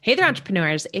Hey there,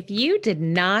 entrepreneurs. If you did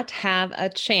not have a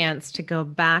chance to go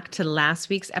back to last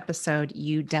week's episode,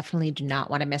 you definitely do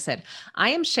not want to miss it. I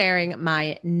am sharing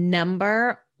my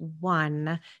number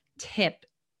one tip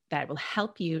that will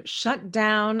help you shut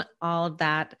down all of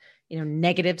that,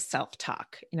 negative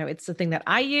self-talk. It's the thing that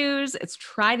I use. It's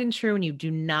tried and true, and you do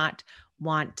not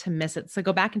want to miss it. So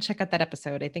go back and check out that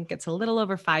episode. I think it's a little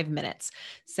over 5 minutes,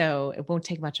 so it won't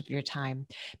take much of your time.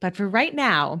 But for right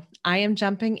now, I am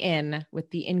jumping in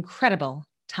with the incredible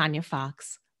Tanya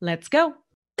Fox. Let's go.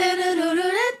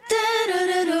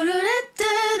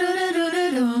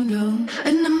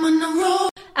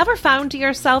 Ever found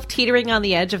yourself teetering on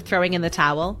the edge of throwing in the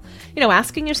towel?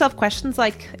 Asking yourself questions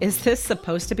like, is this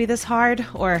supposed to be this hard?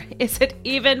 Or is it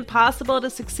even possible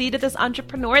to succeed at this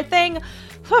entrepreneur thing?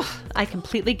 I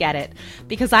completely get it,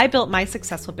 because I built my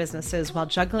successful businesses while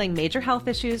juggling major health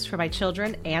issues for my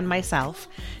children and myself,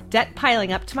 debt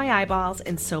piling up to my eyeballs,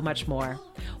 and so much more.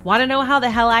 Want to know how the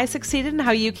hell I succeeded and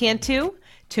how you can too?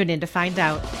 Tune in to find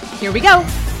out. Here we go.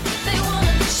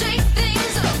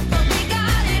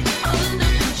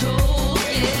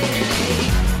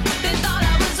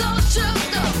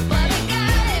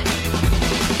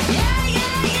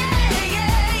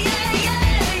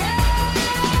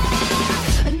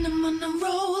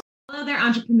 Hello there,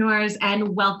 entrepreneurs,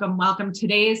 and welcome.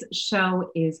 Today's show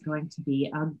is going to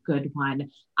be a good one.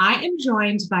 I am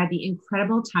joined by the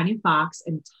incredible Tanya Fox,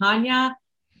 and Tanya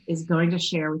is going to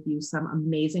share with you some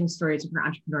amazing stories of her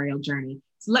entrepreneurial journey.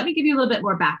 So let me give you a little bit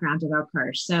more background about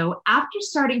her. So after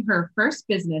starting her first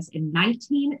business in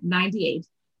 1998,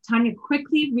 Tanya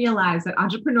quickly realized that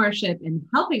entrepreneurship and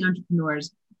helping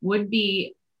entrepreneurs would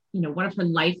be, one of her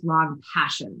lifelong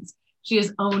passions. She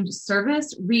has owned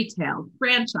service, retail,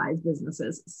 franchise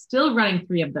businesses, still running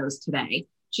 3 of those today.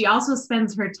 She also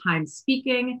spends her time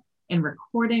speaking and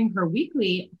recording her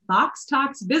weekly Fox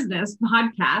Talks Business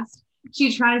podcast.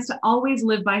 She tries to always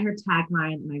live by her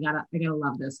tagline, and I gotta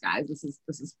love this, guys. This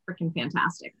is freaking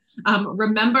fantastic.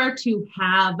 Remember to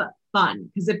have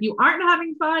fun, because if you aren't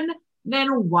having fun, then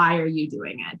why are you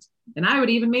doing it? And I would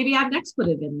even maybe add an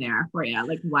expletive in there for you,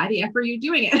 like, why the F are you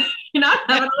doing it? You're not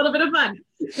having a little bit of fun.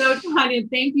 So Tanya,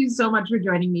 thank you so much for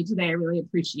joining me today. I really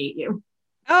appreciate you.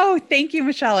 Oh, thank you,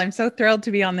 Michelle. I'm so thrilled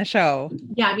to be on the show.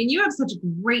 Yeah, I mean, you have such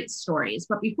great stories.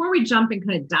 But before we jump and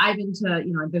kind of dive into,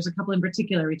 there's a couple in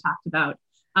particular we talked about.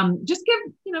 Just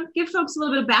give folks a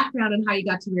little bit of background on how you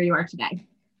got to where you are today.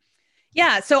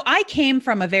 Yeah, so I came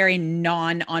from a very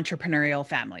non-entrepreneurial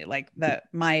family. Like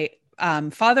my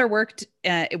father worked,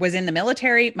 was in the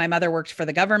military. My mother worked for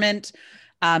the government.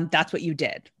 That's what you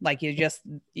did. Like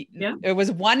it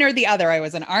was one or the other. I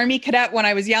was an Army cadet when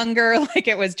I was younger. Like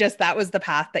it was just, that was the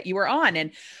path that you were on.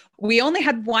 And we only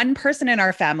had one person in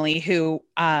our family who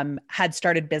had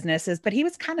started businesses, but he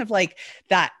was kind of like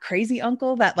that crazy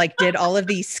uncle that like did all of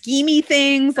these schemy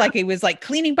things. Like he was like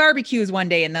cleaning barbecues one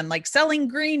day and then like selling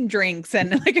green drinks.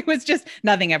 And like, it was just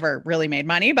nothing ever really made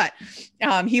money, but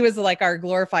he was like our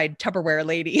glorified Tupperware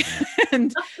lady.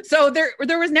 And so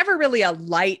there was never really a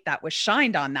light that was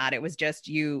shined on that. It was just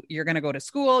you're going to go to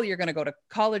school, you're going to go to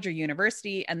college or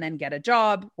university and then get a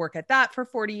job, work at that for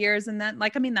 40 years. And then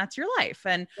that's your life.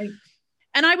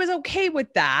 And I was okay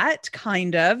with that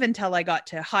kind of until I got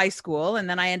to high school. And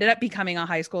then I ended up becoming a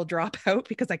high school dropout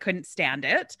because I couldn't stand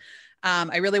it.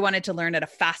 I really wanted to learn at a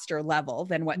faster level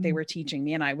than what they were teaching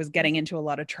me. And I was getting into a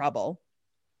lot of trouble.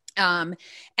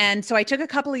 And so I took a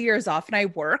couple of years off and I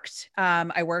worked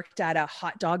at a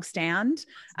hot dog stand.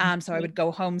 So I would go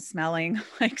home smelling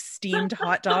like steamed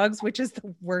hot dogs, which is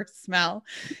the worst smell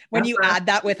when you add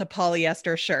that with a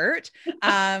polyester shirt.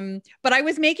 But I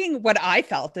was making what I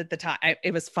felt at the time.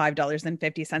 It was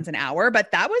 $5.50 an hour, but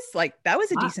that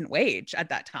was a decent wage at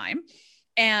that time.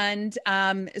 And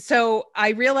so I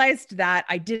realized that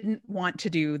I didn't want to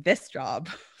do this job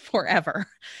forever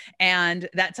and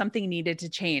that something needed to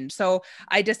change. So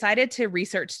I decided to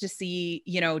research to see,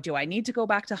 do I need to go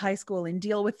back to high school and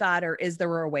deal with that, or is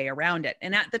there a way around it?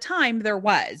 And at the time there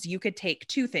was. You could take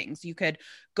 2 things. You could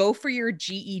go for your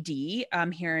GED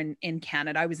here in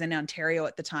Canada. I was in Ontario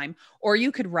at the time, or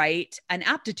you could write an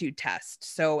aptitude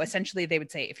test. So essentially they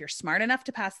would say, if you're smart enough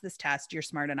to pass this test, you're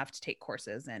smart enough to take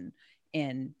courses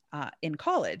in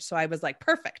college. So I was like,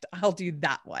 perfect, I'll do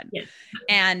that one. Yes.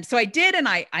 And so I did. And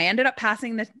I ended up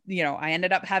passing I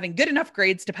ended up having good enough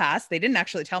grades to pass. They didn't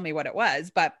actually tell me what it was,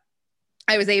 but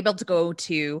I was able to go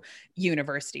to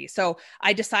university. So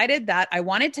I decided that I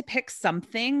wanted to pick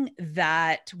something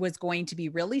that was going to be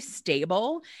really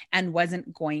stable and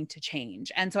wasn't going to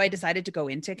change. And so I decided to go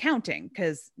into accounting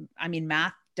because,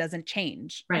 math doesn't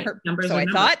change. Right. Numbers So are I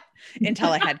numbers. thought until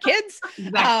I had kids.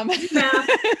 Exactly.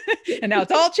 And now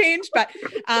it's all changed. But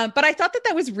I thought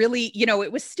that was really,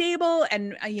 it was stable,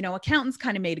 and, accountants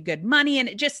kind of made good money, and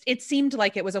it seemed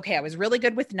like it was okay. I was really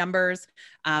good with numbers.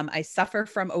 I suffer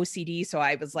from OCD. So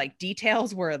I was like,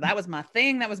 that was my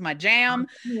thing. That was my jam.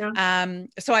 Yeah.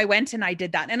 So I went and I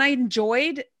did that, and I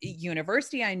enjoyed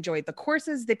university. I enjoyed the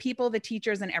courses, the people, the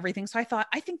teachers, and everything. So I thought,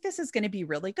 I think this is going to be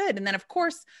really good. And then of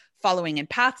course, following in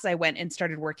paths, I went and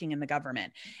started working in the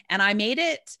government, and I made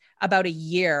it about a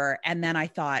year. And then I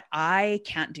thought, I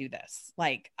can't do this.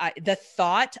 Like the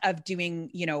thought of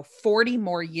doing, 40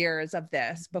 more years of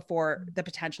this before the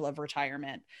potential of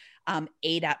retirement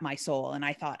ate at my soul. And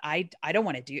I thought, I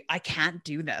can't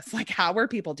do this. Like, how are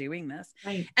people doing this?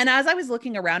 Right. And as I was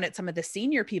looking around at some of the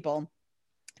senior people,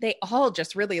 they all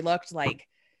just really looked like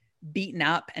beaten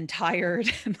up and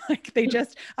tired. And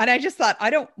I just thought, I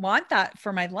don't want that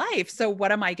for my life. So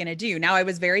what am I going to do? Now, I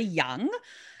was very young.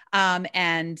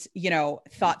 And,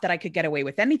 thought that I could get away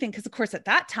with anything. Cause of course, at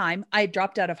that time I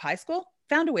dropped out of high school,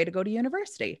 found a way to go to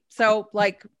university. So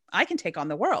like, I can take on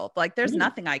the world. Like there's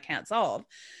nothing I can't solve.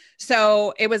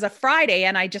 So it was a Friday,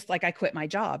 and I quit my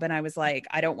job, and I was like,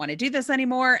 I don't want to do this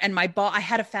anymore. And I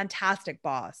had a fantastic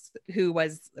boss who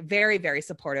was very, very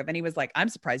supportive. And he was like, I'm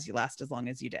surprised you last as long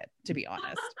as you did, to be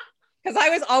honest. Because I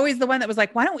was always the one that was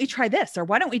like, why don't we try this? Or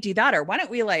why don't we do that? Or why don't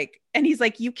we and he's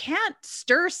like, you can't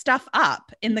stir stuff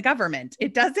up in the government.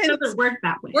 It doesn't work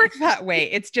that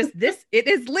way. It's just this, it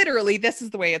is literally, this is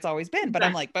the way it's always been. But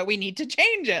I'm like, but we need to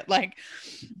change it.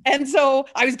 And so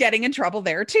I was getting in trouble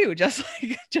there too, just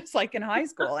like in high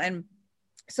school. And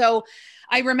so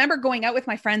I remember going out with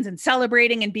my friends and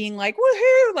celebrating and being like,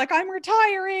 woohoo, like I'm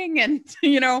retiring. And,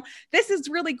 this is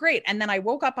really great. And then I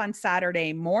woke up on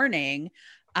Saturday morning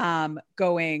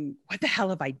going, what the hell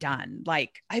have I done?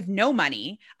 Like, I have no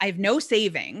money. I have no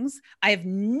savings. I have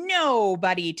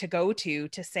nobody to go to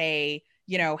say,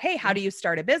 hey, how do you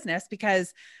start a business?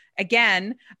 Because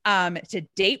again, to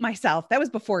date myself, that was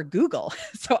before Google.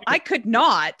 So I could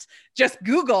not just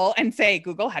Google and say,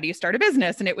 Google, how do you start a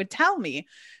business? And it would tell me.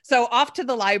 So off to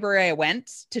the library I went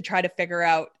to try to figure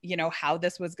out, how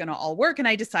this was going to all work. And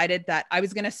I decided that I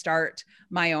was going to start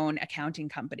my own accounting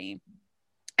company.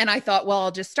 And I thought, well,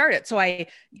 I'll just start it. So I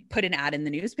put an ad in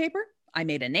the newspaper, I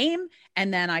made a name,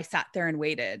 and then I sat there and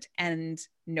waited, and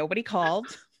nobody called.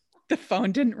 The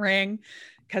phone didn't ring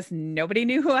because nobody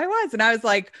knew who I was. And I was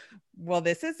like, well,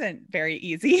 this isn't very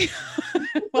easy.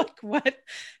 Like,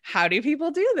 how do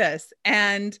people do this?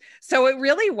 And so it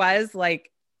really was like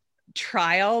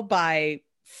trial by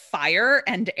fire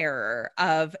and error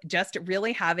of just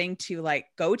really having to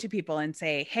go to people and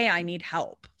say, hey, I need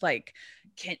help. Like,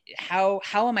 how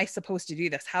am I supposed to do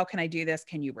this? How can I do this?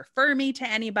 Can you refer me to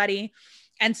anybody?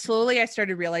 And slowly I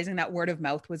started realizing that word of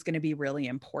mouth was going to be really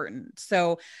important.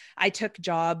 So I took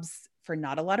jobs for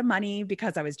not a lot of money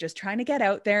because I was just trying to get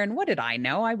out there. And what did I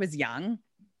know? I was young.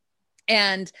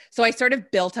 And so I sort of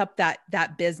built up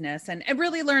that business, and I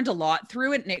really learned a lot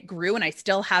through it, and it grew, and I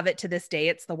still have it to this day.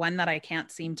 It's the one that I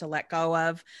can't seem to let go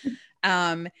of.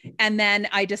 And then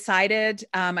I decided,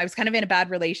 I was kind of in a bad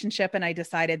relationship, and I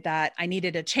decided that I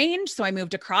needed a change. So I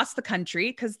moved across the country,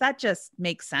 because that just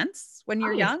makes sense when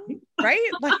you're young,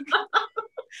 right? Like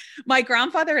my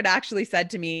grandfather had actually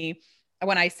said to me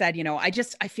when I said,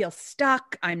 I feel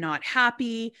stuck, I'm not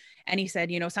happy. And he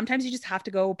said, sometimes you just have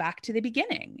to go back to the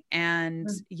beginning. And,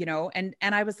 and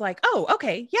I was like, oh,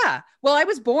 okay. Yeah. Well, I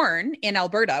was born in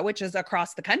Alberta, which is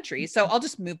across the country. So I'll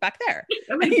just move back there.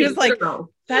 And he was like,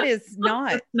 that is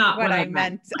not what I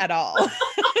meant at all.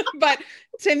 But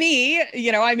to me,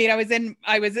 I was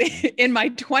in my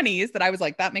 20s that I was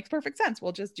like, that makes perfect sense.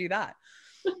 We'll just do that.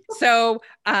 So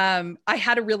I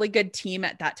had a really good team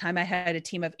at that time. I had a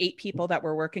team of 8 people that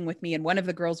were working with me, and one of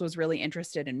the girls was really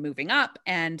interested in moving up.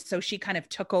 And so she kind of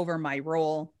took over my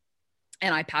role,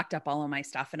 and I packed up all of my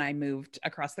stuff and I moved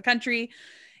across the country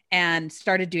and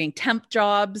started doing temp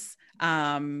jobs.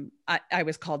 I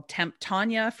was called Temp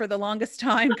Tanya for the longest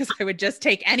time, because I would just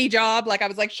take any job. Like I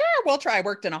was like, sure, we'll try. I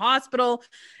worked in a hospital,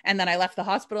 and then I left the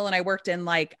hospital and I worked in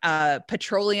a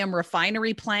petroleum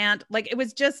refinery plant. Like it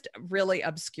was just really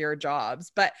obscure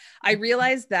jobs. But I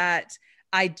realized that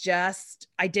I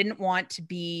didn't want to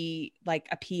be like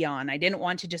a peon. I didn't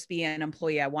want to just be an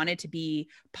employee. I wanted to be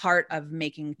part of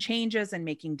making changes and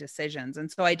making decisions. And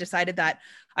so I decided that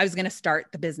I was going to start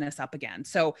the business up again.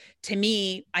 So to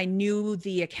me, I knew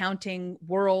the accounting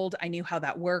world. I knew how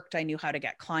that worked. I knew how to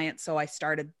get clients. So I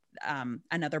started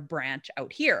another branch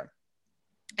out here.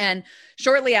 And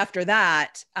shortly after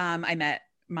that, I met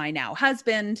my now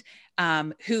husband,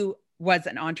 who was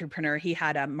an entrepreneur. He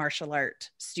had a martial art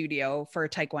studio for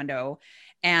Taekwondo,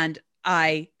 and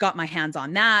I got my hands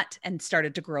on that and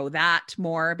started to grow that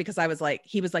more because I was like,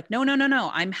 he was like, no,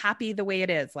 I'm happy the way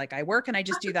it is. Like I work and I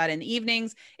just do that in the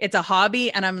evenings. It's a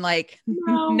hobby. And I'm like,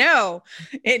 no,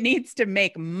 it needs to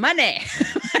make money.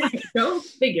 Go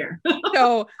figure.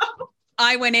 So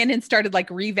I went in and started like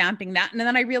revamping that. And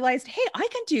then I realized, hey, I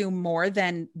can do more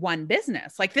than one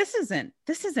business. Like this isn't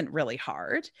really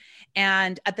hard.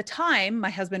 And at the time,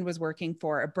 my husband was working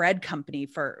for a bread company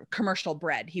for commercial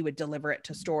bread. He would deliver it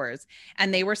to stores,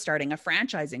 and they were starting a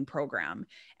franchising program.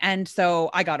 And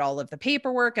so I got all of the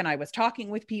paperwork and I was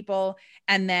talking with people.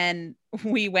 And then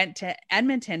we went to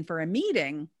Edmonton for a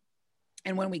meeting.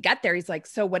 And when we got there, he's like,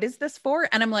 so what is this for?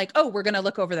 And I'm like, oh, we're going to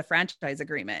look over the franchise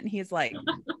agreement. And he's like,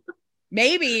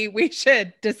 maybe we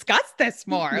should discuss this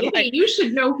more. Maybe like you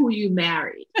should know who you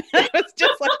married. I was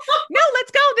just like, no,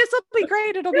 let's go. This will be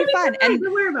great. It'll be fun. And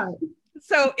don't worry about it.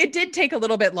 So it did take a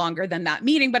little bit longer than that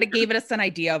meeting, but it gave us an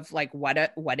idea of like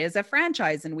what is a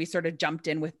franchise. And we sort of jumped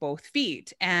in with both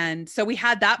feet. And so we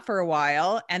had that for a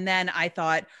while. And then I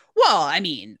thought, well, I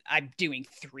mean, I'm doing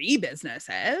 3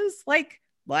 businesses. Like,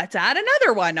 let's add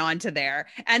another one onto there.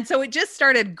 And so it just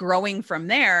started growing from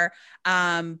there.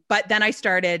 But then I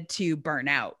started to burn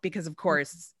out because, of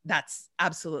course, that's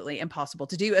absolutely impossible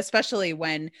to do, especially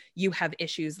when you have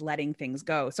issues letting things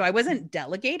go. So I wasn't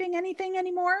delegating anything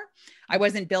anymore. I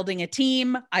wasn't building a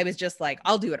team. I was just like,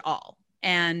 I'll do it all.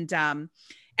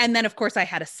 And then, of course, I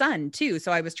had a son, too.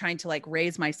 So I was trying to like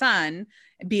raise my son,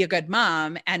 be a good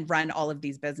mom, and run all of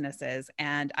these businesses.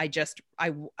 And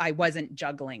I wasn't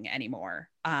juggling anymore.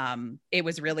 It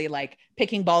was really like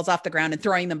picking balls off the ground and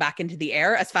throwing them back into the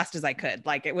air as fast as I could.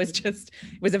 Like it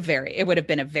would have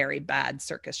been a very bad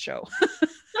circus show.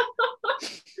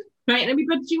 Right. I mean,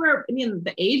 but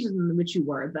the age in which you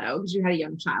were, though, because you had a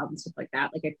young child and stuff like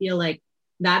that. Like, I feel like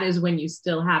that is when you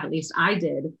still have, at least I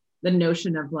did, the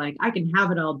notion of like, I can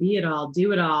have it all, be it all,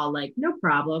 do it all, like, no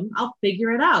problem. I'll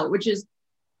figure it out, which is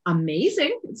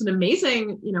amazing. It's an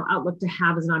amazing, outlook to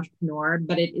have as an entrepreneur,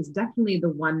 but it is definitely the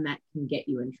one that can get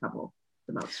you in trouble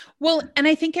the most. Well, and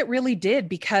I think it really did,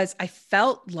 because I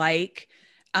felt like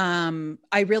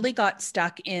I really got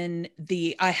stuck in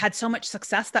I had so much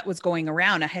success that was going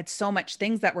around. I had so much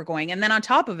things that were going. And then on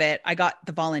top of it, I got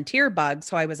the volunteer bug.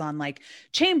 So I was on like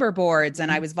chamber boards,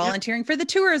 and I was volunteering for the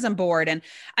tourism board. And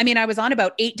I mean, I was on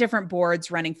about 8 different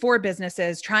boards, running 4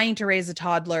 businesses, trying to raise a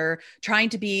toddler, trying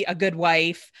to be a good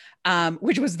wife,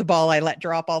 which was the ball I let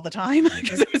drop all the time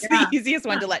because it was the easiest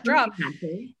one to let drop.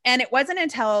 And it wasn't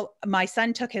until my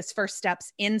son took his first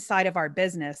steps inside of our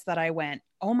business that I went,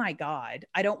 oh my God,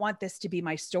 I don't want this to be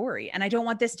my story. And I don't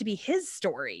want this to be his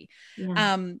story.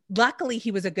 Yeah. Luckily,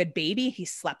 he was a good baby. He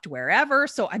slept wherever.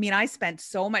 So, I mean, I spent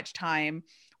so much time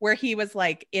where he was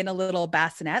like in a little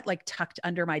bassinet, like tucked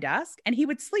under my desk, and he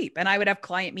would sleep. And I would have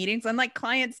client meetings, and like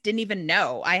clients didn't even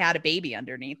know I had a baby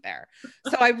underneath there.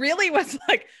 So I really was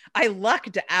like, I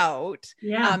lucked out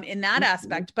in that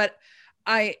aspect. But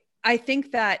I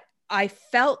think that I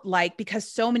felt like,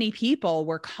 because so many people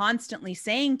were constantly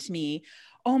saying to me,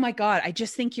 oh my God, I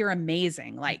just think you're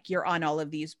amazing. Like, you're on all of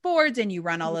these boards and you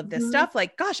run all of this stuff.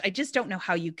 Like, gosh, I just don't know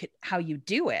how you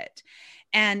do it.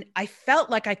 And I felt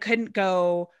like I couldn't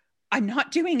go, I'm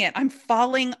not doing it. I'm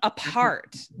falling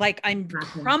apart. Like, I'm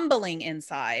crumbling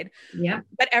inside. Yeah.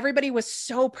 But everybody was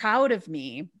so proud of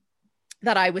me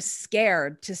that I was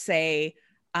scared to say,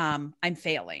 I'm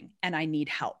failing and I need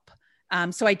help.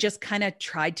 So I just kind of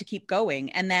tried to keep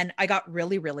going. And then I got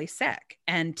really, really sick,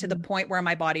 and to the point where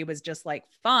my body was just like,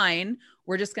 fine,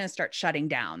 we're just going to start shutting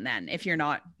down then if you're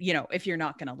not going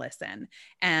to listen.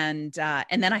 And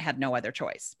then I had no other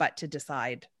choice but to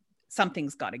decide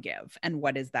something's got to give. And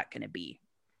what is that going to be?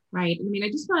 Right. I mean,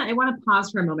 I want to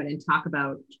pause for a moment and talk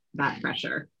about that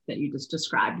pressure that you just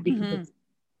described, because it's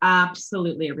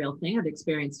absolutely a real thing. I've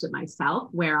experienced it myself,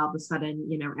 where all of a sudden,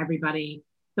 everybody,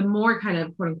 the more kind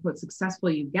of quote unquote successful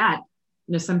you get,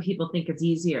 some people think it's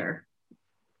easier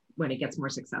when it gets more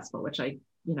successful, which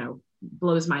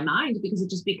blows my mind, because it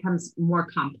just becomes more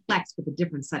complex with a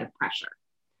different set of pressure,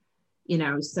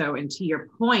 so, and to your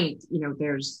point,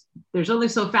 there's only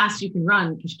so fast you can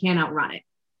run because you can't outrun it.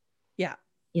 Yeah.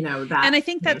 That. And I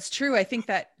think that's true. I think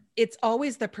that it's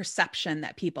always the perception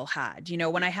that people had,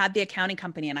 when I had the accounting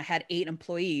company and I had 8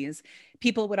 employees,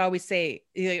 people would always say,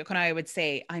 when I would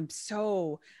say, I'm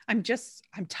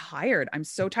tired. I'm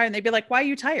so tired. And they'd be like, why are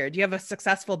you tired? You have a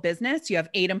successful business. You have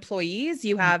 8 employees.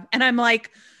 And I'm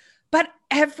like, but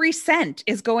every cent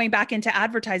is going back into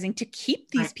advertising to keep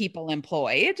these people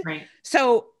employed. Right.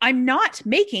 So I'm not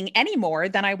making any more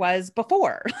than I was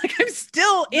before. Like, I'm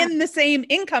still in the same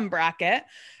income bracket,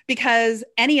 because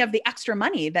any of the extra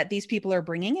money that these people are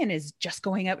bringing in is just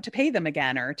going out to pay them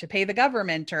again or to pay the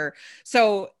government. Or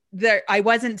so there, I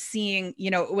wasn't seeing,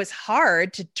 it was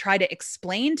hard to try to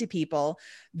explain to people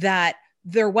that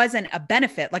there wasn't a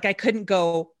benefit. Like I couldn't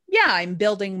go, yeah, I'm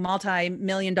building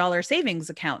multi-million-dollar savings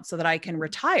accounts so that I can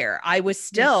retire. I was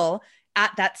still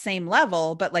at that same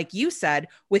level, but like you said,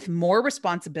 with more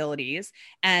responsibilities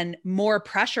and more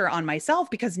pressure on myself,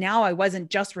 because now I wasn't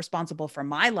just responsible for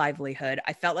my livelihood.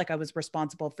 I felt like I was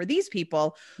responsible for these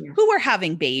people who were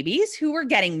having babies, who were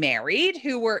getting married,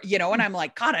 who were, and I'm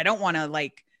like, God, I don't want to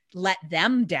like let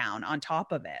them down on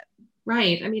top of it.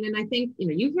 Right. I mean, and I think,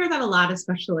 you hear that a lot,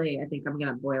 especially, I think I'm going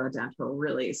to boil it down to a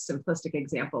really simplistic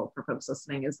example for folks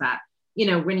listening is that,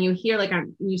 when you hear, like,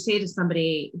 you say to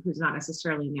somebody who's not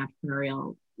necessarily in the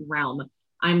entrepreneurial realm,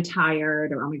 I'm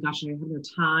tired, or, oh my gosh, I have no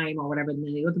time, or whatever. And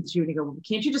then they look at you and they go, well,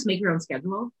 can't you just make your own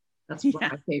schedule? That's one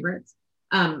of my favorites.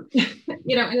 I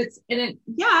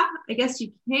guess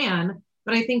you can.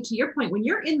 But I think to your point, when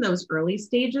you're in those early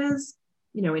stages,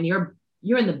 and you're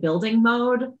in the building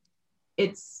mode,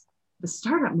 the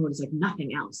startup mode is like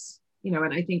nothing else,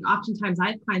 and I think oftentimes I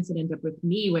have clients that end up with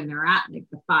me when they're at like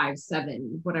the 5,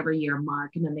 7, whatever year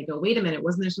mark. And then they go, wait a minute,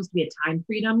 wasn't there supposed to be a time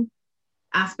freedom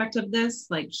aspect of this?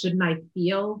 Like, shouldn't I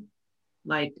feel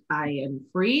like I am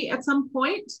free at some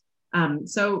point?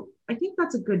 So I think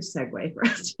that's a good segue for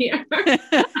us here.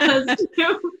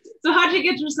 So how'd you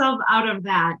get yourself out of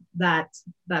that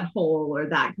hole or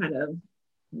that kind of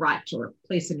rut or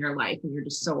place in your life when you're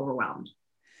just so overwhelmed?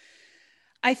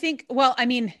 I think,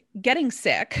 getting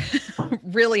sick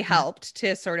really helped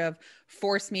to sort of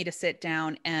force me to sit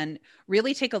down and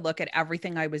really take a look at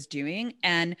everything I was doing.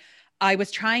 And I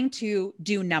was trying to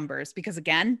do numbers because,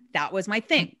 again, that was my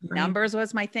thing. Right. Numbers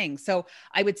was my thing. So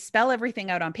I would spell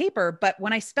everything out on paper. But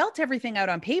when I spelt everything out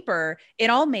on paper, it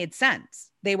all made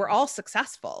sense. They were all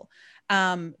successful.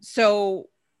 So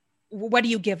what do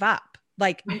you give up?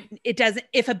 Like it doesn't,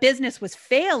 if a business was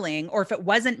failing or if it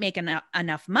wasn't making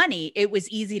enough money, it was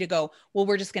easy to go, well,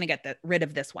 we're just going to get rid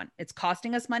of this one. It's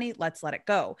costing us money. Let's let it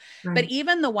go. Right. But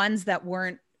even the ones that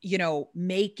weren't,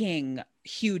 making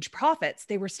huge profits,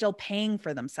 they were still paying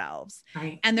for themselves.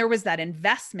 Right. And there was that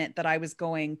investment that I was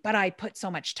going, but I put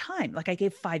so much time, like I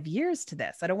gave 5 years to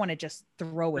this. I don't want to just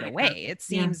throw it away. It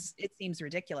seems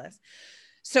ridiculous.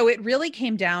 So it really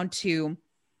came down to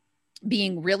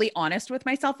being really honest with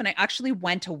myself. And I actually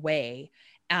went away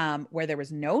where there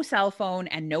was no cell phone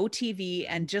and no TV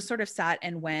and just sort of sat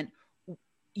and went,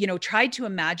 tried to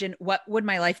imagine what would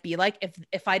my life be like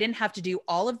if I didn't have to do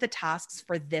all of the tasks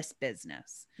for this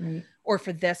business or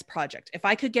for this project. If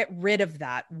I could get rid of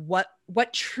that, what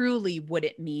truly would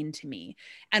it mean to me?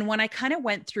 And when I kind of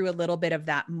went through a little bit of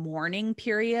that mourning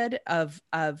period of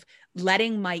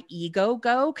letting my ego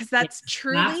go, because that's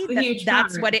truly,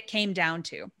 that's what it came down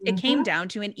to. Mm-hmm. It came down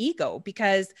to an ego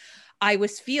because I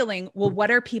was feeling, well, what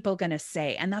are people going to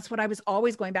say? And that's what I was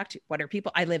always going back to. What are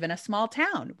people? I live in a small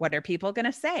town. What are people going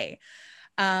to say?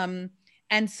 And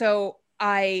so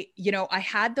I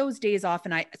had those days off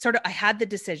and I had the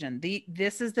decision.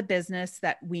 This is the business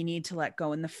that we need to let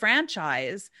go. And the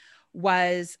franchise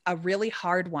was a really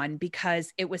hard one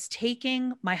because it was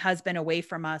taking my husband away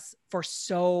from us for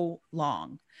so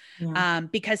long. Yeah.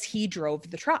 Because he drove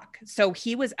the truck. So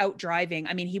he was out driving.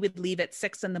 I mean, he would leave at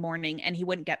 6 a.m. and he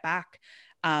wouldn't get back.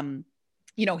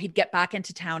 He'd get back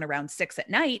into town around 6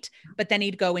 p.m, but then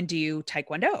he'd go and do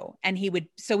Taekwondo and he would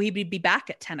be back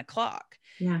at 10 o'clock.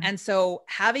 Yeah. And so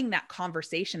having that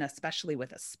conversation, especially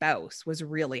with a spouse, was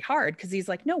really hard because he's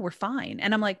like, no, we're fine.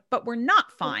 And I'm like, but we're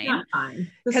not fine. We're not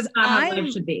fine. This is not how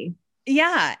life should be.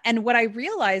 Yeah. And what I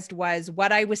realized was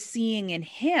what I was seeing in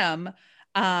him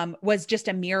was just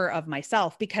a mirror of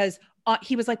myself because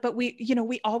he was like, but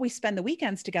we always spend the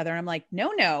weekends together. And I'm like,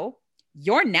 no,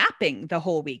 you're napping the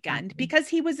whole weekend because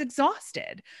he was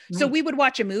exhausted. Right. So we would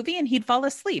watch a movie and he'd fall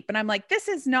asleep. And I'm like, this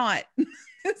is not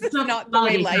the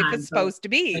way life is supposed to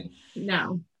be.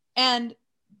 No. And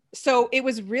so it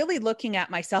was really looking at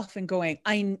myself and going,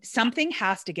 something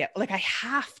has to I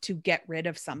have to get rid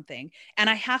of something and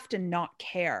I have to not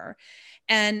care.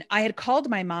 And I had called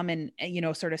my mom and,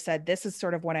 sort of said, this is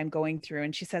sort of what I'm going through.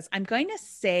 And she says, I'm going to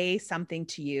say something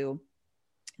to you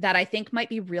that I think might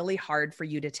be really hard for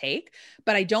you to take,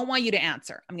 but I don't want you to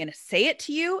answer. I'm going to say it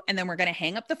to you and then we're going to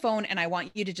hang up the phone and I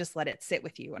want you to just let it sit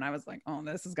with you. And I was like, oh,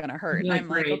 this is going to hurt. And I'm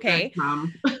like, okay.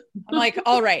 I'm like,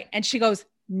 all right. And she goes,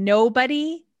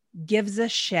 nobody gives a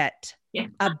shit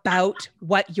about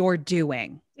what you're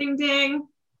doing. Ding, ding.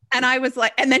 And I was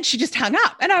like, and then she just hung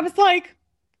up and I was like,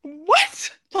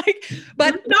 what? Like,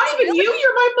 but not even you,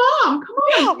 you're my mom. Come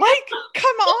on. Yeah,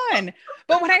 come on.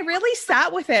 But when I really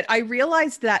sat with it, I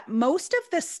realized that most of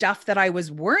the stuff that I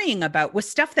was worrying about was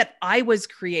stuff that I was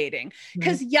creating.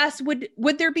 Because yes, would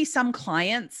there be some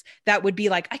clients that would be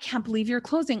like, I can't believe you're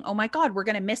closing. Oh my God, we're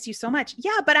going to miss you so much.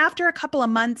 Yeah. But after a couple of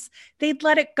months, they'd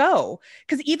let it go.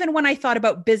 Because even when I thought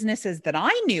about businesses that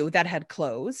I knew that had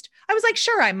closed, I was like,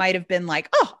 sure, I might have been like,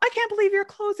 oh, I can't believe you're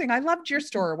closing. I loved your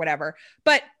store or whatever.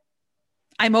 But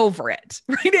I'm over it.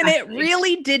 Right. And it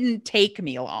really didn't take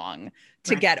me long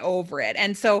to get over it.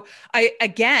 And so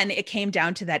it came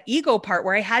down to that ego part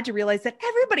where I had to realize that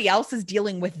everybody else is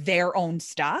dealing with their own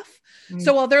stuff.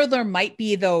 So although there might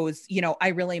be those, I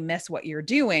really miss what you're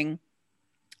doing,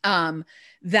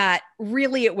 that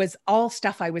really it was all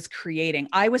stuff I was creating.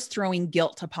 I was throwing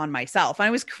guilt upon myself. I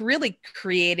was really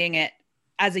creating it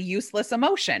as a useless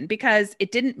emotion because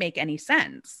it didn't make any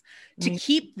sense to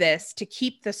keep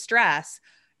the stress,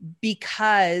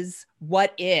 because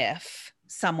what if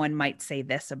someone might say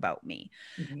this about me?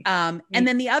 And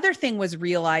then the other thing was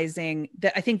realizing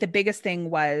that I think the biggest thing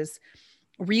was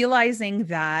realizing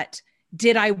that,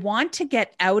 did I want to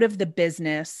get out of the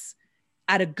business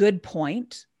at a good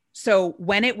point? So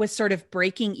when it was sort of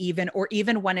breaking even, or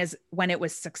even when it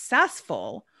was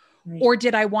successful, or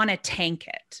did I want to tank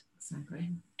it? Exactly.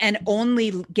 And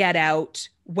only get out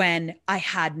when I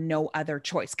had no other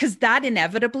choice? Because that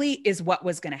inevitably is what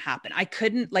was going to happen. I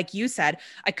couldn't, like you said,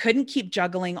 I couldn't keep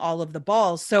juggling all of the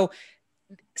balls. So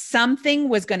something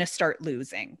was going to start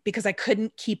losing because I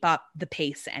couldn't keep up the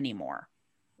pace anymore.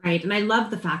 Right. And I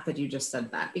love the fact that you just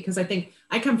said that, because I think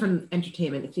I come from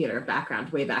entertainment and theater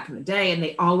background way back in the day. And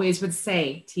they always would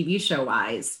say, TV show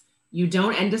wise, you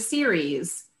don't end a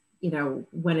series,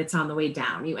 when it's on the way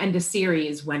down. You end a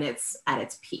series when it's at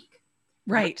its peak.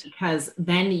 Right. Because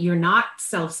then you're not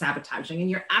self-sabotaging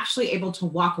and you're actually able to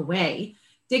walk away,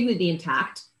 dignity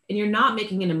intact, and you're not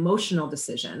making an emotional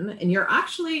decision. And you're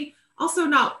actually also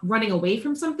not running away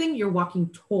from something, you're walking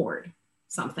toward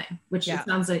something, which it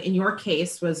sounds like in your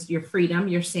case was your freedom,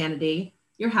 your sanity,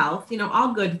 your health,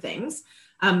 all good things.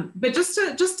 But just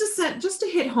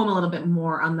to hit home a little bit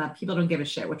more on the people don't give a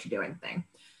shit what you're doing thing,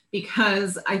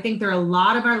 because I think there are a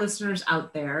lot of our listeners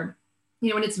out there,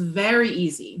 and it's very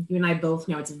easy. You and I both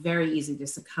know it's very easy to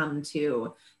succumb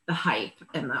to the hype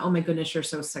and the, oh my goodness, you're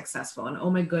so successful. And oh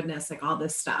my goodness, like all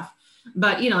this stuff.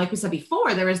 But, like we said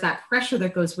before, there is that pressure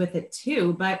that goes with it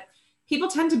too. But people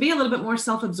tend to be a little bit more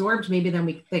self-absorbed maybe than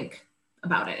we think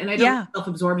about it. And I don't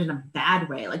self-absorbed in a bad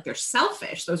way. Like they're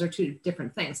selfish. Those are two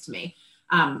different things to me.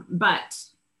 But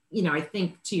I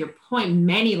think to your point,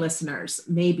 many listeners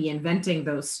may be inventing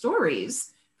those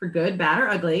stories for good, bad, or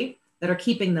ugly that are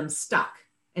keeping them stuck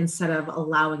instead of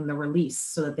allowing the release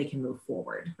so that they can move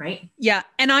forward. Right. Yeah.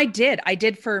 And I did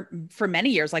for many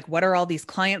years. Like, what are all these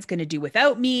clients going to do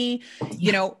without me?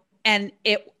 And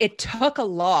it took a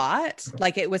lot.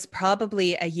 Like it was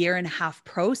probably a 1.5 year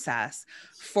process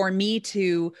for me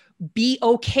to be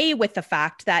okay with the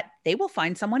fact that they will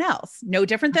find someone else. No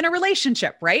different than a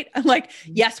relationship, right? Like,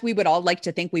 yes, we would all like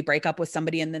to think we break up with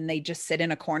somebody and then they just sit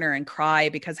in a corner and cry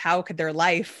because how could their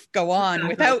life go on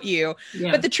without you?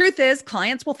 Yeah. But the truth is,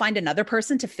 clients will find another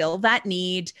person to fill that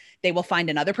need. They will find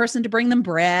another person to bring them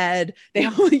bread. They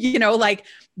will,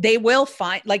 they will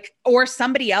find or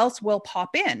somebody else will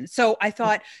pop in. So I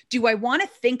thought, do I want to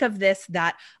think of this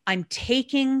that I'm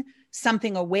taking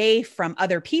something away from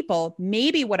other people?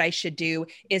 Maybe what I should do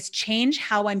is change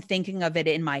how I'm thinking of it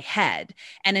in my head.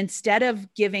 And instead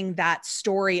of giving that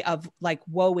story of like,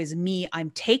 woe is me, I'm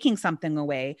taking something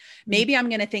away. Maybe I'm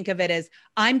going to think of it as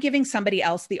I'm giving somebody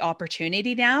else the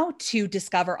opportunity now to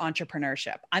discover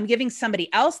entrepreneurship. I'm giving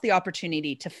somebody else the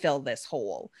opportunity to fill this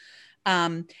hole.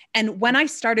 And when I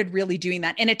started really doing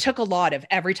that, and it took a lot of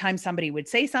every time somebody would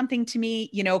say something to me,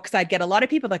 because I'd get a lot of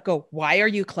people that go, why are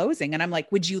you closing? And I'm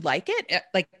like, would you like it?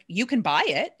 Like, you can buy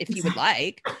it if you would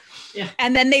like. Yeah.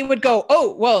 And then they would go,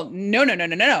 oh, well, no.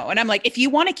 And I'm like, if you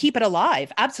want to keep it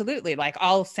alive, absolutely. Like,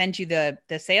 I'll send you the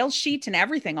sales sheet and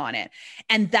everything on it.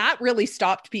 And that really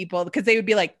stopped people because they would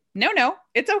be like, no,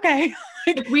 it's okay.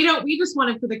 we just want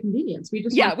it for the convenience. We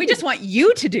just want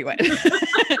you to do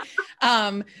it.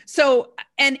 So,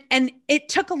 and it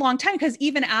took a long time because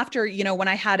even after, when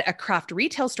I had a craft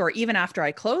retail store, even after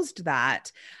I closed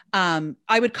that,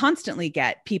 I would constantly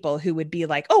get people who would be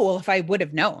like, oh, well, if I would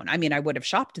have known, I would have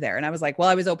shopped there. And I was like, well,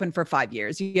 I was open for 5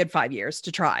 years. You had 5 years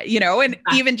to try, and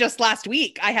even just last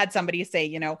week, I had somebody say,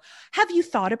 have you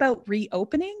thought about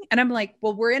reopening? And I'm like,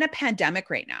 well, we're in a pandemic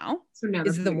right now. So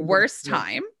is the worst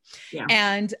time. Yeah.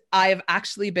 And I've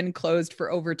actually been closed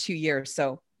for over 2 years.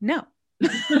 So no.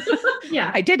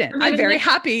 Yeah, I didn't. I'm very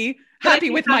happy happy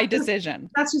with my decision.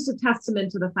 That's just a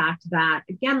testament to the fact that,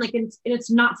 again, like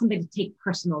it's not something to take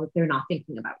personal that they're not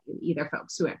thinking about you either,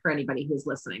 folks, for anybody who's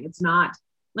listening. It's not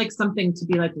like something to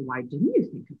be like, why didn't you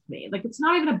think of me? Like, it's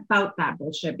not even about that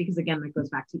bullshit, because again, that goes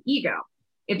back to ego.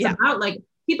 It's about like,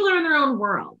 people are in their own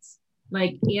worlds.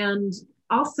 Like, and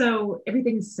also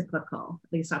everything's cyclical.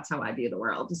 At least that's how I view the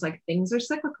world. It's like, things are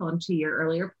cyclical. And to your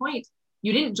earlier point,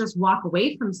 you didn't just walk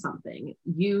away from something.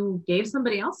 You gave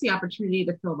somebody else the opportunity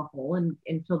to fill the hole and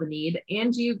fill the need.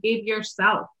 And you gave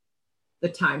yourself the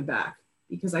time back,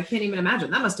 because I can't even imagine.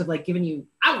 That must have like given you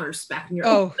hours back in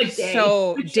your day.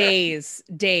 So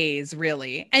days,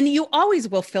 really. And you always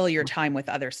will fill your time with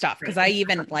other stuff. Because I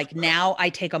even like now I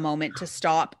take a moment to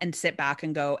stop and sit back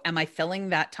and go, am I filling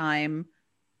that time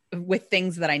with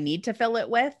things that I need to fill it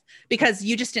with? Because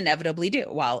you just inevitably do.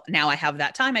 Well, now I have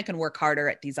that time, I can work harder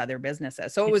at these other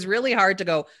businesses. So it was really hard to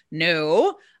go,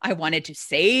 no, I wanted to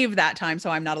save that time, so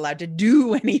I'm not allowed to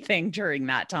do anything during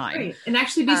that time. Right. And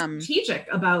actually be strategic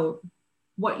about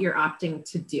what you're opting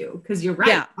to do. Because you're right.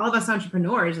 Yeah. All of us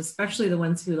entrepreneurs, especially the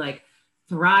ones who like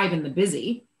thrive in the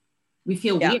busy, we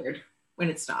feel weird when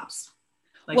it stops.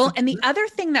 Like, well, and the other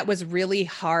thing that was really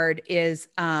hard is,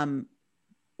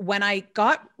 when I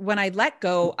let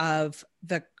go of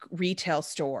the retail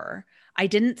store, I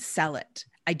didn't sell it.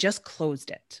 I just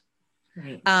closed it.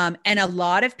 Right. And a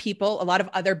lot of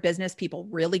other business people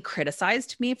really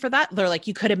criticized me for that. They're like,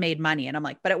 you could have made money. And I'm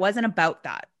like, but it wasn't about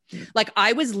that. Like,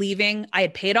 I was leaving, I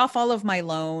had paid off all of my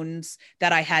loans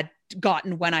that I had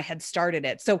gotten when I had started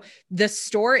it. So the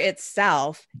store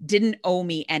itself didn't owe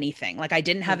me anything. Like, I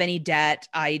didn't have any debt.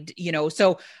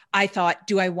 So I thought,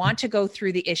 do I want to go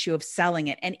through the issue of selling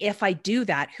it? And if I do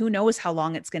that, who knows how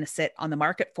long it's going to sit on the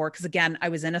market for? Because again, I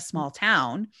was in a small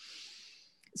town.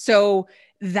 So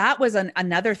that was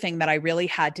another thing that I really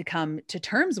had to come to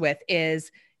terms with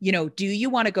is, do you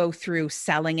want to go through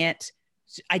selling it?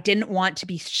 I didn't want to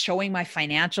be showing my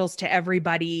financials to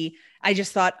everybody. I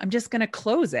just thought, I'm just going to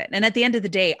close it. And at the end of the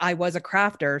day, I was a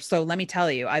crafter. So let me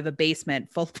tell you, I have a basement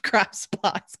full of craft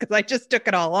supplies because I just took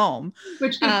it all home.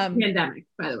 Which is pandemic,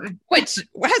 by the way. Which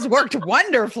has worked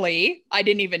wonderfully. I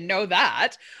didn't even know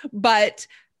that. But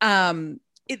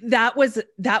that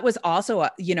was also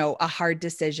a hard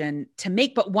decision to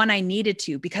make, but one I needed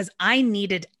to, because I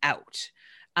needed out.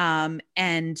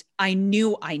 And I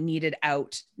knew I needed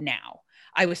out now.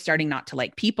 I was starting not to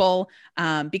like people,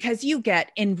 because you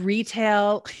get in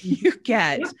retail,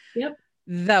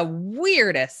 the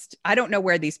weirdest, I don't know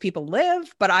where these people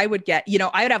live, but I would get,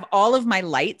 I would have all of my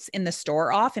lights in the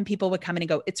store off and people would come in and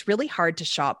go, it's really hard to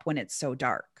shop when it's so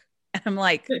dark. And I'm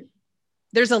like,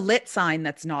 there's a lit sign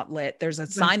that's not lit. There's a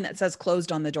sign that says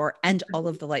closed on the door and all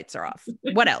of the lights are off.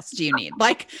 What else do you need?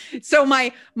 Like, so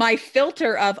my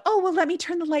filter of, well, let me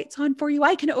turn the lights on for you,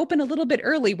 I can open a little bit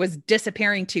early, was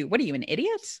disappearing too. What are you, an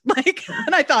idiot? Like,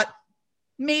 and I thought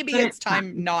maybe it's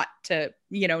time not to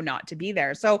be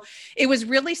there. So it was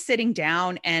really sitting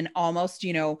down and almost,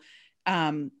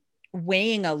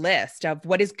 weighing a list of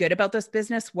what is good about this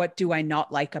business. What do I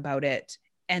not like about it?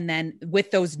 And then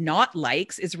with those not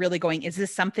likes is really going, is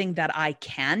this something that I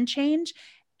can change?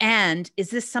 And is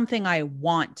this something I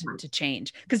want to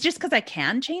change? Because just because I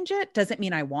can change it doesn't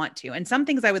mean I want to. And some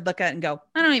things I would look at and go,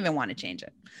 I don't even want to change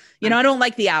it. I don't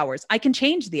like the hours. I can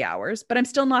change the hours, but I'm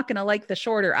still not going to like the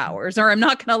shorter hours, or I'm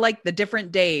not going to like the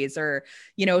different days, or,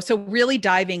 so really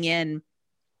diving in,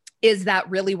 is that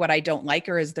really what I don't like?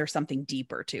 Or is there something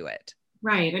deeper to it?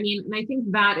 Right. I mean, and I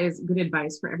think that is good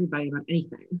advice for everybody about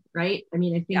anything, right? I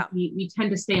mean, I think we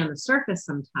tend to stay on the surface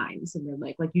sometimes, and they're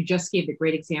like you just gave the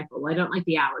great example. I don't like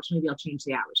the hours. Maybe I'll change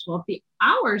the hours. Well, if the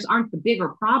hours aren't the bigger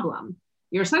problem,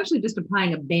 you're essentially just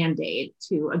applying a Band-Aid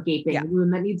to a gaping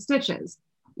wound that needs stitches,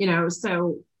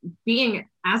 so being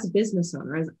as a business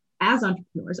owner, as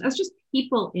entrepreneurs, as just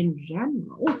people in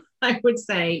general, I would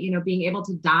say, being able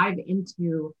to dive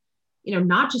into,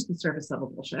 not just the surface level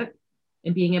bullshit,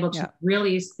 and being able to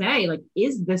really say, like,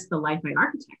 is this the life I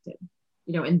architected?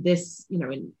 And this,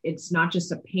 and it's not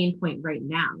just a pain point right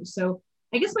now. So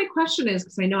I guess my question is,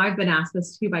 because I know I've been asked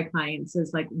this too by clients,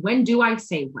 is like, when do I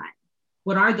say when?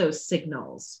 What are those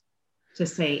signals to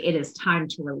say it is time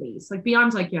to release? Like,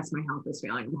 beyond like, yes, my health is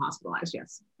failing, I'm hospitalized.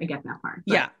 Yes, I get that part.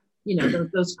 But,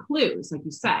 those clues, like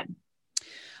you said.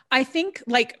 I think,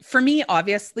 like, for me,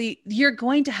 obviously, you're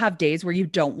going to have days where you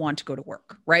don't want to go to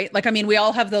work, right? Like, I mean, we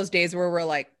all have those days where we're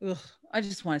like, ugh, I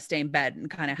just want to stay in bed and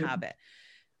kind of have it.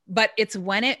 But it's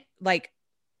when it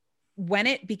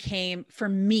became, for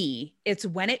me, it's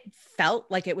when it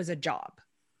felt like it was a job.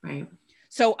 Right.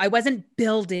 So I wasn't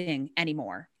building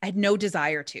anymore. I had no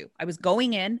desire to. I was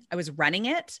going in, I was running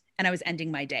it, and I was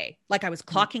ending my day. Like I was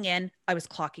clocking in, I was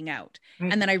clocking out. Right.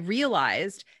 And then I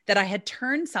realized that I had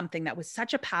turned something that was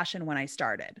such a passion when I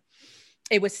started.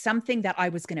 It was something that I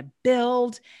was going to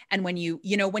build. And when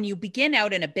when you begin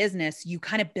out in a business, you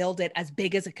kind of build it as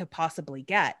big as it could possibly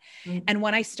get. Mm-hmm. And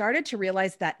when I started to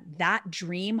realize that that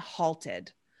dream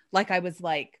halted, I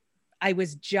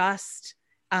was just,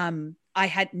 I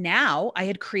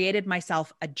had created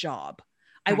myself a job.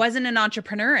 I wasn't an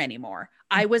entrepreneur anymore.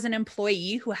 I was an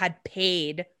employee who had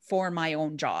paid for my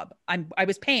own job. I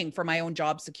was paying for my own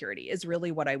job security is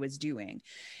really what I was doing.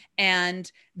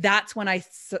 And that's when I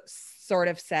sort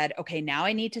of said, okay, now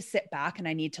I need to sit back and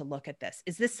I need to look at this.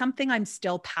 Is this something I'm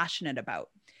still passionate about?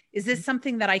 Is this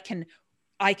something that I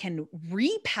can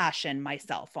repassion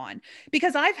myself on?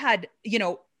 Because I've had,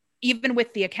 even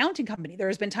with the accounting company,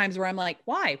 there's been times where I'm like,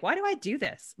 why do I do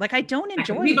this? Like, I don't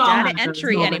enjoy data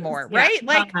entry anymore. Yeah, right?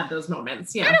 Like had those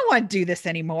moments. Yeah. I don't want to do this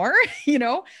anymore,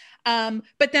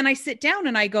 but then I sit down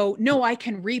and I go, no, I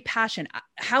can repassion.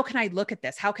 How can I look at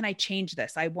this? How can I change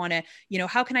this? I want to,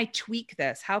 how can I tweak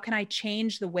this? How can I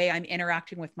change the way I'm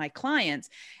interacting with my clients?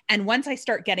 And once I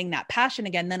start getting that passion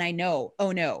again, then I know,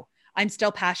 oh no, I'm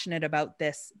still passionate about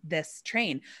this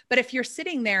train. But if you're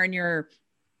sitting there and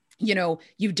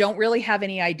you don't really have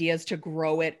any ideas to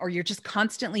grow it, or you're just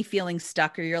constantly feeling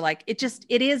stuck, or you're like, it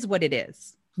is what it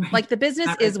is. Right. Like the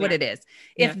business is what it is.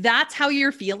 Yeah. If that's how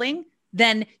you're feeling,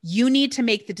 then you need to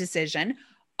make the decision.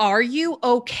 Are you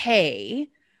okay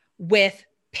with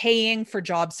paying for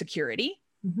job security?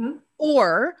 Mm-hmm.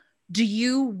 Or do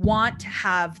you want to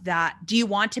have that? Do you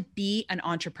want to be an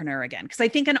entrepreneur again? Because I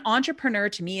think an entrepreneur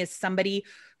to me is somebody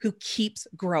who keeps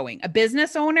growing. A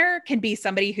business owner can be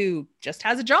somebody who just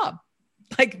has a job.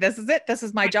 Like, this is it. This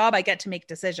is my job. I get to make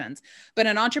decisions. But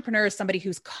an entrepreneur is somebody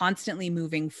who's constantly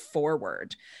moving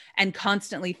forward and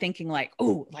constantly thinking like,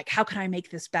 oh, like, how can I make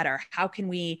this better? How can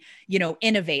we,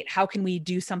 innovate? How can we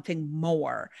do something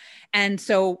more? And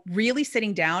so really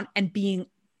sitting down and being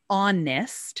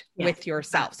honest with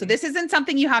yourself. Exactly. So this isn't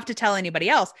something you have to tell anybody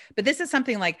else, but this is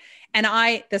something like,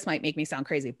 this might make me sound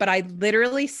crazy, but I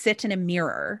literally sit in a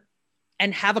mirror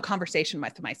and have a conversation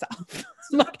with myself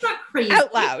like,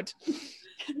 out loud.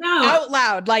 No. Out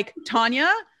loud. Like,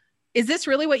 Tanya, is this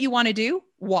really what you want to do?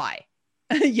 Why?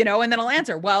 And then I'll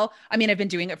answer, well, I've been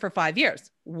doing it for 5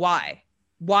 years. Why?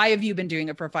 Why have you been doing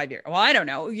it for 5 years? Well, I don't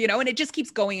know, and it just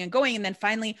keeps going and going. And then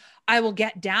finally I will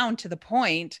get down to the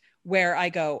point where I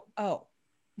go, oh,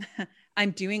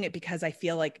 I'm doing it because I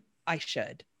feel like I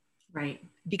should. Right.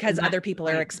 Because other people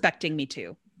are expecting me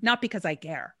to, not because I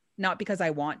care, not because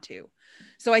I want to.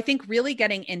 So I think really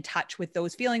getting in touch with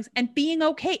those feelings and being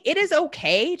okay. It is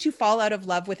okay to fall out of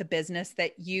love with a business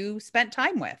that you spent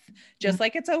time with, just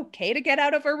like it's okay to get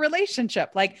out of a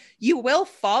relationship. Like, you will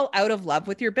fall out of love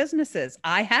with your businesses.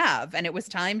 I have, and it was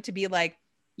time to be like,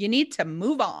 you need to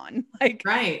move on. Like,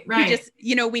 right. We just,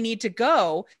 we need to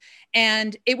go.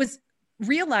 And it was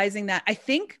realizing that I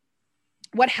think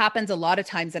what happens a lot of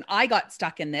times, and I got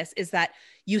stuck in this, is that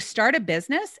you start a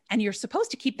business and you're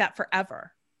supposed to keep that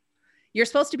forever. You're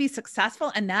supposed to be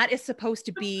successful. And that is supposed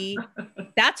to be,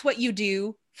 that's what you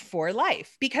do for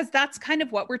life, because that's kind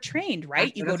of what we're trained,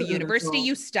 right? You go to university,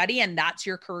 you study, and that's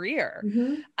your career.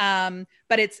 Mm-hmm.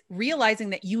 But it's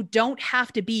realizing that you don't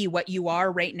have to be what you are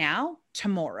right now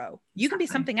tomorrow. You can be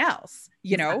something else,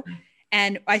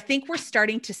 And I think we're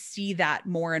starting to see that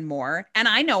more and more. And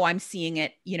I know I'm seeing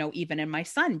it, even in my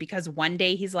son, because one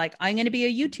day he's like, I'm going to be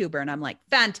a YouTuber. And I'm like,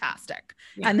 fantastic.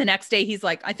 Yeah. And the next day he's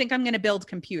like, I think I'm going to build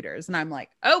computers. And I'm like,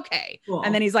 okay. Cool.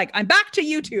 And then he's like, I'm back to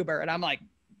YouTuber. And I'm like,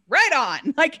 right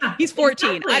on. Like, he's 14.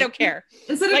 Exactly. I don't care.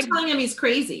 Instead of telling him he's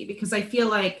crazy, because I feel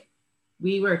like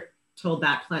we were told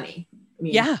that plenty.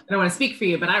 I don't want to speak for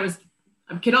you, but I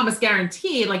can almost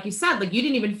guarantee, like you said, like, you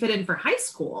didn't even fit in for high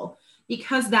school.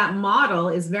 Because that model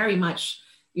is very much,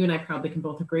 you and I probably can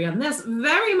both agree on this,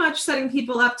 very much setting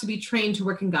people up to be trained to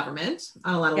work in government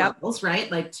on a lot of levels, right?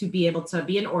 Like, to be able to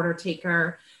be an order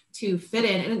taker, to fit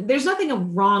in. And there's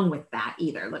nothing wrong with that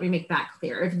either. Let me make that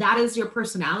clear. If that is your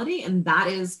personality, and that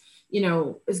is,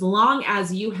 as long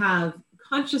as you have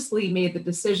consciously made the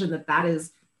decision that that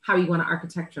is how you want to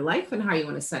architect your life and how you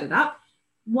want to set it up,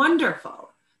 wonderful.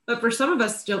 But for some of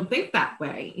us, don't think that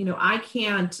way. I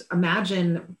can't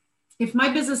imagine, if my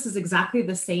business is exactly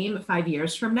the same 5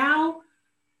 years from now,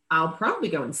 I'll probably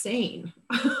go insane.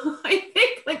 I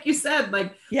think, like you said,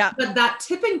 but that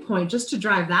tipping point, just to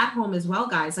drive that home as well,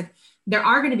 guys, like, there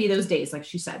are going to be those days, like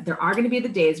she said, there are going to be the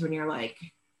days when you're like,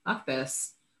 fuck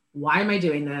this. Why am I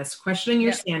doing this? Questioning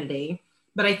your sanity.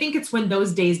 But I think it's when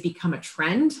those days become a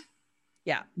trend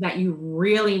Yeah. that you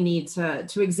really need to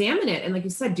examine it. And like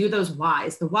you said, do those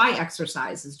whys. The why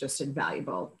exercise is just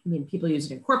invaluable. I mean, people use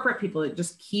it in corporate, people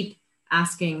just keep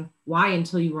asking why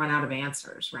until you run out of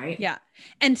answers, right? Yeah.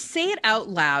 And say it out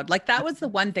loud. Like that was the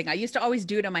one thing I used to always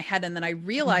do it in my head. And then I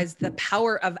realized the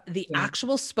power of the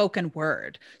actual spoken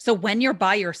word. So when you're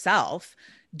by yourself,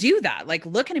 do that. Like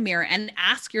look in a mirror and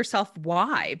ask yourself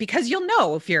why, because you'll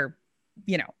know if you're,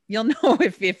 you'll know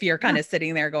if you're kind of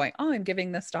sitting there going, oh, I'm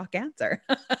giving the stock answer.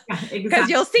 Because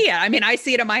you'll see it. I mean, I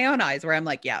see it in my own eyes where I'm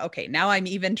like, yeah, okay, now I'm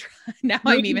even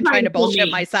trying to bullshit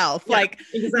myself. Yeah, like,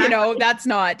 exactly.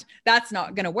 That's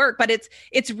not going to work, but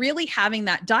it's really having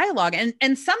that dialogue.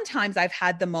 And sometimes I've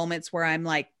had the moments where I'm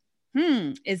like,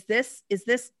 is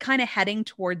this kind of heading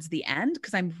towards the end?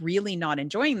 Because I'm really not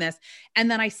enjoying this. And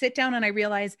then I sit down and I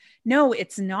realize, no,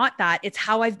 it's not that. It's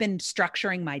how I've been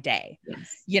structuring my day.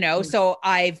 Yes. So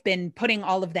I've been putting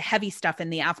all of the heavy stuff in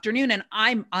the afternoon, and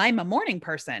I'm a morning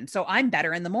person. So I'm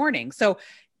better in the morning. So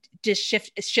just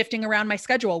shifting around my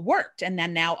schedule worked. And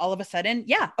then now all of a sudden,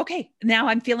 yeah, okay, now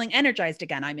I'm feeling energized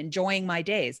again. I'm enjoying my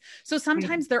days. So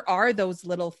sometimes there are those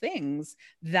little things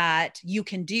that you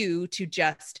can do to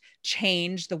just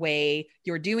change the way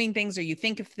you're doing things or you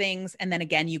think of things. And then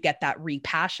again, you get that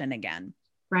repassion again.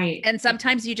 Right. And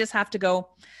sometimes you just have to go,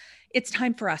 it's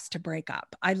time for us to break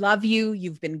up. I love you.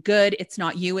 You've been good. It's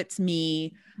not you, it's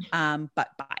me. But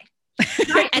bye.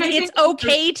 Right. And it's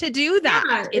okay to do that.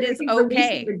 Yeah, it is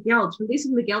okay.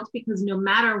 Releasing the guilt, because no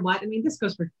matter what, I mean, this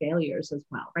goes for failures as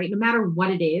well, right? No matter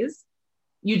what it is,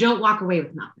 you don't walk away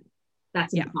with nothing.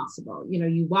 That's impossible.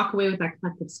 You walk away with that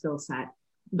collective skill set.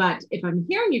 But if I'm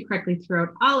hearing you correctly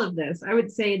throughout all of this, I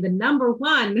would say the number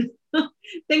one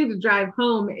thing to drive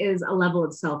home is a level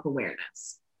of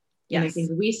self-awareness. Yes. And I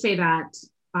think we say that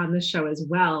on this show as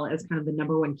well as kind of the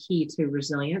number one key to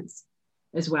resilience,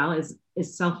 as well as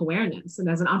is self-awareness. And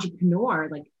as an entrepreneur,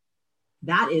 like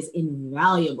that is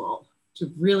invaluable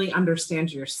to really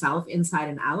understand yourself inside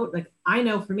and out. Like I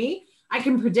know for me, I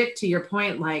can predict, to your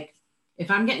point, like if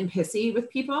I'm getting pissy with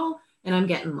people and I'm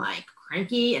getting like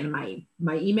cranky and my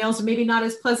emails are maybe not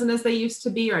as pleasant as they used to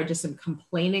be, or I just am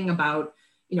complaining about,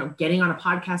 getting on a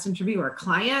podcast interview or a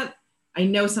client, I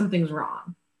know something's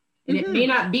wrong. And it may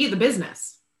not be the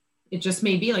business. It just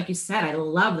may be, like you said, I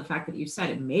love the fact that you said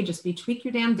it may just be tweak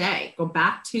your damn day. Go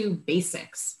back to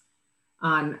basics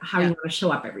on how you want to show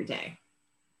up every day.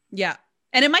 Yeah.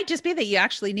 And it might just be that you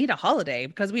actually need a holiday,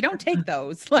 because we don't take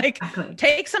those. Like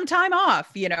take some time off,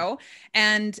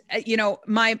 and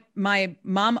my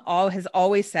mom has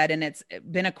always said, and it's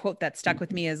been a quote that stuck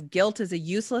with me, is guilt is a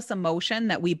useless emotion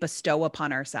that we bestow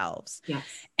upon ourselves. Yes.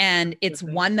 And it's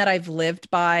one that I've lived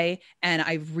by and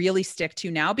I really stick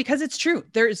to now, because it's true.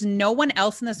 There's no one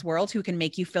else in this world who can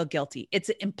make you feel guilty. It's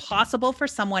impossible for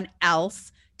someone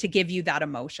else to give you that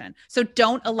emotion. So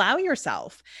don't allow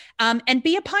yourself, and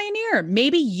be a pioneer.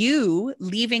 Maybe you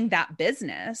leaving that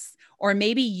business, or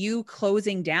maybe you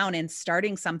closing down and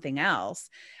starting something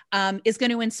else, is going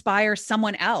to inspire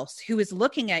someone else who is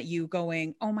looking at you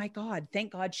going, oh my God,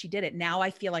 thank God she did it. Now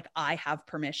I feel like I have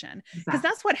permission. Because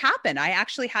that's what happened. I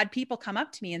actually had people come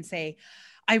up to me and say,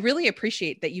 I really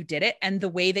appreciate that you did it and the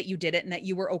way that you did it and that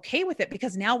you were okay with it,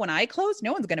 because now when I close,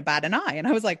 no one's going to bat an eye. And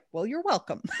I was like, well, you're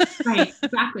welcome. Right.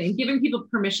 Exactly. And giving people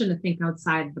permission to think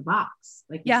outside the box.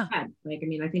 Like you said,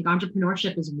 I think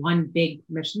entrepreneurship is one big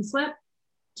permission slip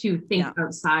to think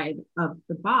outside of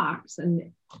the box.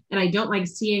 And I don't like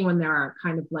seeing when there are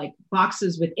kind of like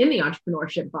boxes within the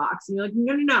entrepreneurship box. And you're like,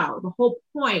 no. The whole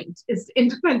point is to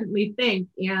independently think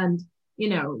and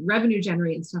revenue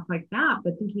generate and stuff like that.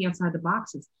 But thinking outside the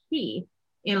box is key,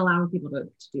 and allowing people to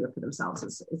do it for themselves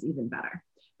is even better.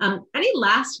 Any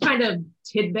last kind of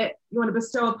tidbit you want to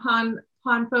bestow upon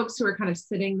folks who are kind of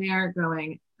sitting there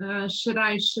going, should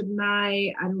I, shouldn't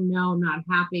I don't know, I'm not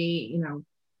happy.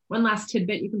 One last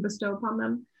tidbit you can bestow upon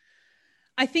them?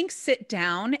 I think sit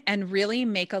down and really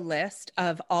make a list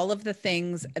of all of the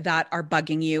things that are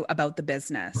bugging you about the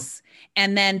business,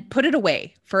 and then put it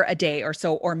away for a day or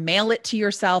so, or mail it to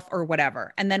yourself or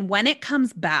whatever. And then when it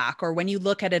comes back, or when you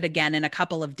look at it again in a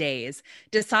couple of days,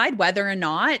 decide whether or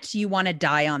not you want to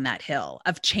die on that hill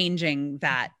of changing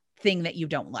that thing that you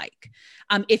don't like.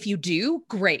 If you do,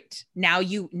 great. Now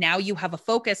you have a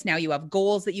focus. Now you have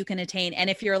goals that you can attain. And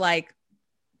if you're like,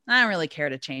 I don't really care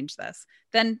to change this,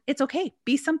 then it's okay.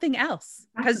 Be something else,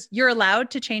 because you're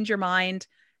allowed to change your mind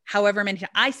however many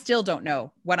times. I still don't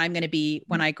know what I'm going to be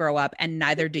when I grow up, and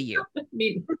neither do you.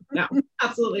 No,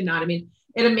 absolutely not. I mean,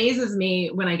 it amazes me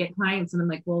when I get clients and I'm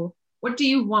like, well, what do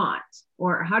you want?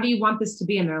 Or how do you want this to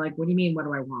be? And they're like, what do you mean? What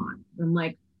do I want? And I'm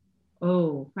like,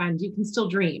 oh, friend, you can still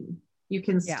dream. You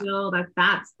can still,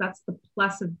 that's the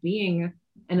plus of being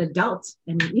an adult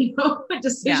and, a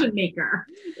decision maker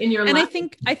in your life.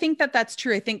 And I think that that's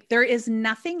true. I think there is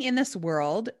nothing in this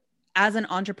world as an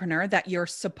entrepreneur that you're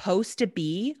supposed to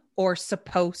be or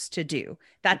supposed to do.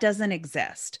 That doesn't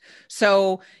exist.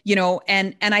 So,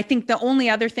 and I think the only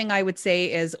other thing I would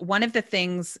say is one of the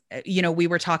things, we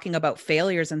were talking about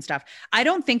failures and stuff. I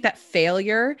don't think that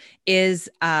failure is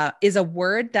a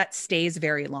word that stays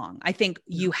very long. I think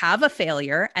you have a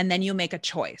failure and then you make a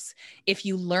choice. If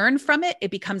you learn from it,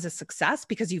 it becomes a success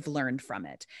because you've learned from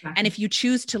it. Exactly. And if you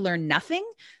choose to learn nothing,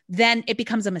 then it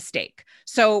becomes a mistake.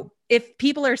 So if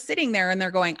people are sitting there and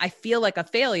they're going, I feel like a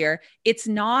failure, it's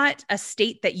not a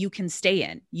state that you can stay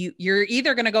in. You're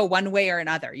either going to go one way or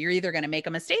another. You're either going to make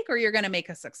a mistake or you're going to make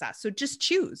a success. So just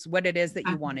choose what it is that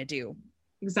you want to do.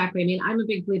 Exactly. I mean, I'm a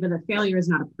big believer that failure is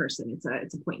not a person.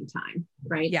 It's a point in time,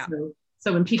 right? Yeah.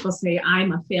 So when people say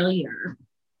I'm a failure,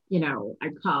 I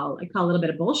call a little bit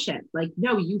of bullshit. Like,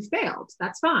 no, you failed.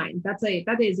 That's fine.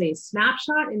 That is a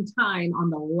snapshot in time on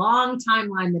the long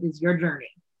timeline that is your journey.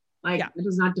 It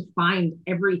does not define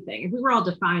everything. If we were all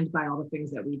defined by all the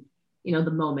things that we,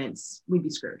 the moments, we'd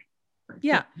be screwed.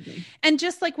 Yeah. And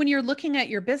just like when you're looking at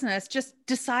your business, just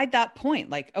decide that point.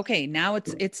 Like, okay, now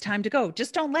it's time to go.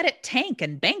 Just don't let it tank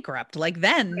and bankrupt. Like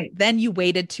then you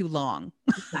waited too long.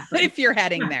 Exactly. If you're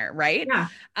heading there. Right. Yeah.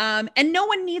 And no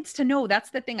one needs to know. That's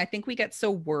the thing. I think we get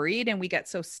so worried and we get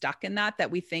so stuck in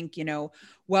that we think,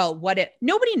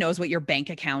 nobody knows what your bank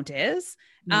account is.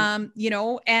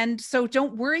 And so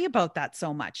don't worry about that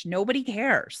so much. Nobody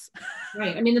cares.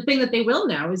 Right. I mean, the thing that they will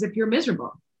know is if you're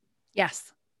miserable.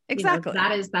 Yes. Exactly.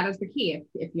 That is the key.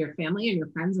 If your family and your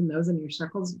friends and those in your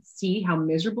circles see how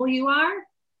miserable you are,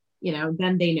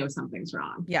 then they know something's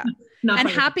wrong. Yeah. And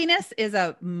happiness is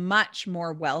a much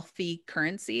more wealthy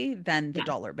currency than the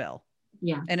dollar bill.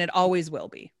 Yeah. And it always will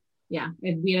be. Yeah.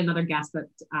 And we had another guest that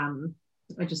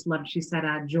I just loved. She said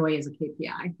joy is a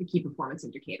KPI, the key performance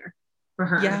indicator for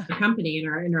her, the company and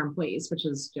her employees, which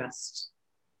is just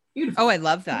beautiful. Oh, I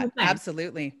love that.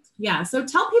 Absolutely. Yeah. So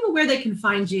tell people where they can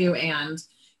find you and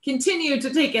continue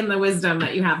to take in the wisdom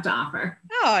that you have to offer.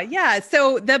 Oh, yeah.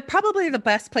 So probably the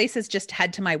best place is just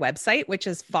head to my website, which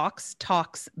is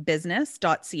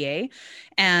foxtalksbusiness.ca.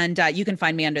 And you can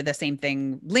find me under the same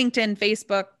thing, LinkedIn,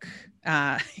 Facebook.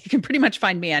 You can pretty much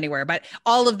find me anywhere, but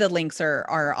all of the links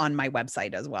are on my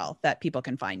website as well that people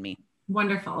can find me.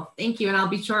 Wonderful. Thank you. And I'll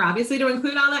be sure, obviously, to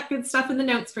include all that good stuff in the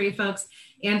notes for you folks.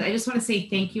 And I just want to say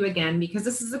thank you again, because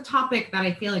this is a topic that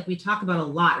I feel like we talk about a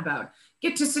lot about.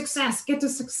 Get to success.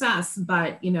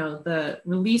 But, the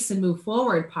release and move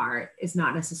forward part is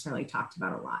not necessarily talked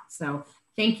about a lot. So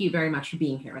thank you very much for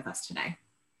being here with us today.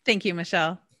 Thank you,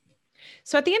 Michelle.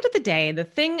 So at the end of the day, the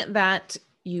thing that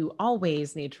you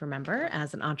always need to remember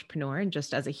as an entrepreneur and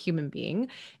just as a human being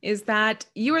is that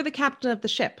you are the captain of the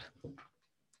ship.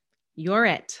 You're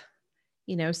it.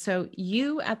 So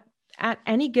you at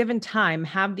any given time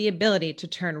have the ability to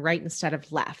turn right instead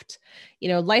of left.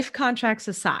 Life contracts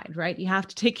aside, right? You have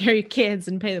to take care of your kids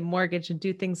and pay the mortgage and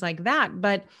do things like that.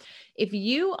 But if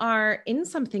you are in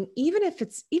something, even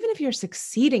if you're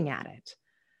succeeding at it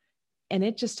and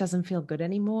it just doesn't feel good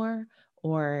anymore,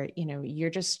 or, you're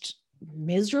just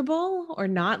miserable or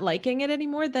not liking it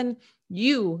anymore, then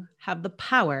you have the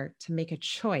power to make a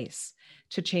choice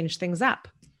to change things up.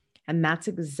 And that's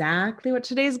exactly what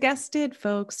today's guest did,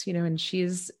 folks, and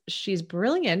she's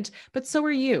brilliant, but so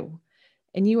are you.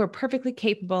 And you are perfectly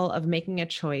capable of making a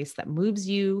choice that moves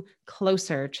you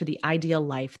closer to the ideal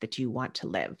life that you want to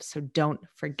live. So don't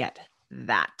forget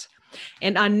that.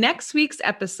 And on next week's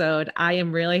episode, I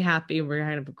am really happy. We're going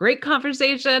to have a great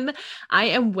conversation. I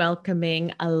am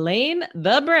welcoming Elaine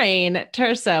the Brain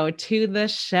Terso to the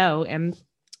show. And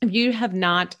if you have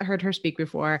not heard her speak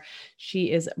before,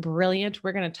 she is brilliant.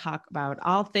 We're going to talk about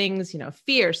all things,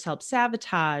 fear,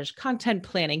 self-sabotage, content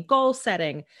planning, goal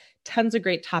setting, tons of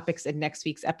great topics in next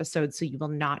week's episode, so you will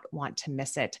not want to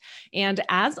miss it. And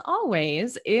as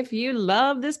always, if you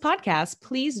love this podcast,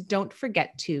 please don't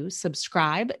forget to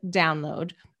subscribe,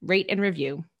 download, rate, and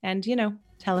review. And,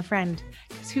 tell a friend,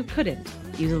 because who couldn't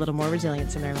use a little more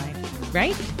resilience in their life,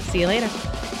 right? See you later.